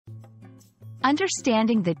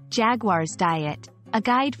Understanding the Jaguar's diet, a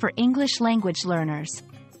guide for English language learners.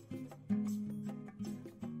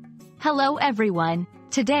 Hello everyone.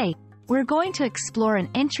 Today, we're going to explore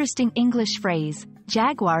an interesting English phrase,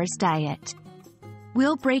 Jaguar's diet.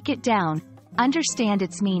 We'll break it down, understand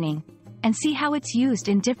its meaning, and see how it's used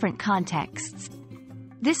in different contexts.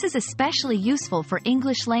 This is especially useful for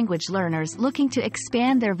English language learners looking to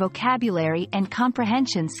expand their vocabulary and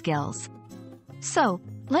comprehension skills. So,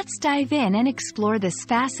 let's dive in and explore this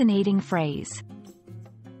fascinating phrase.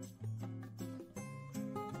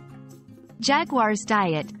 Jaguar's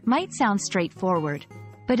diet might sound straightforward,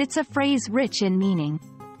 but it's a phrase rich in meaning.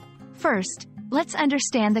 First, let's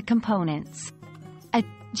understand the components. A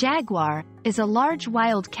jaguar is a large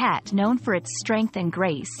wild cat known for its strength and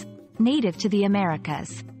grace, native to the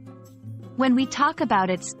Americas. When we talk about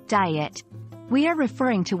its diet, we are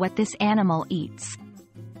referring to what this animal eats.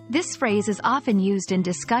 This phrase is often used in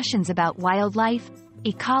discussions about wildlife,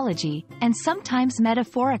 ecology, and sometimes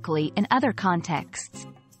metaphorically in other contexts.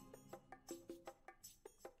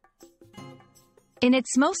 In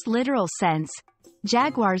its most literal sense,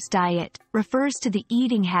 Jaguar's diet refers to the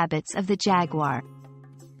eating habits of the jaguar.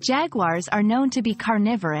 Jaguars are known to be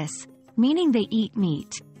carnivorous, meaning they eat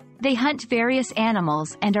meat. They hunt various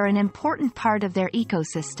animals and are an important part of their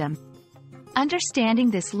ecosystem.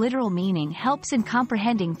 Understanding this literal meaning helps in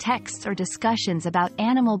comprehending texts or discussions about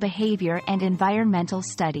animal behavior and environmental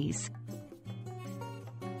studies.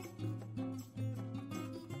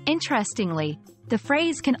 Interestingly, the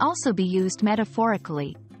phrase can also be used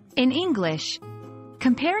metaphorically. In English,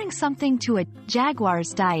 comparing something to a jaguar's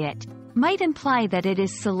diet might imply that it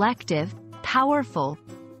is selective, powerful,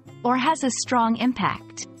 or has a strong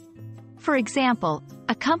impact. For example,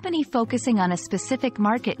 a company focusing on a specific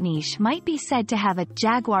market niche might be said to have a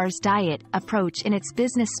Jaguar's diet approach in its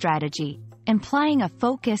business strategy, implying a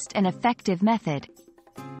focused and effective method.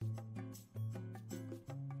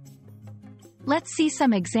 Let's see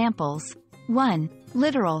some examples. 1.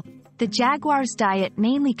 Literal. The jaguar's diet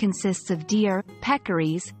mainly consists of deer,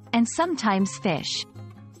 peccaries, and sometimes fish.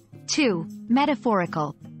 2.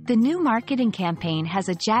 Metaphorical. The new marketing campaign has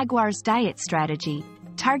a jaguar's diet strategy,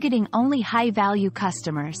 targeting only high-value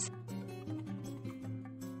customers.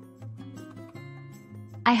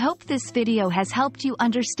 I hope this video has helped you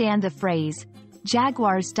understand the phrase,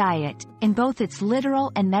 Jaguar's diet, in both its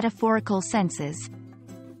literal and metaphorical senses.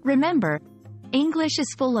 Remember, English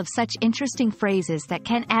is full of such interesting phrases that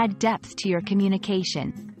can add depth to your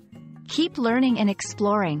communication. Keep learning and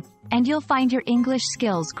exploring, and you'll find your English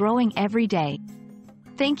skills growing every day.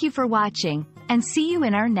 Thank you for watching, and see you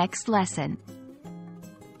in our next lesson.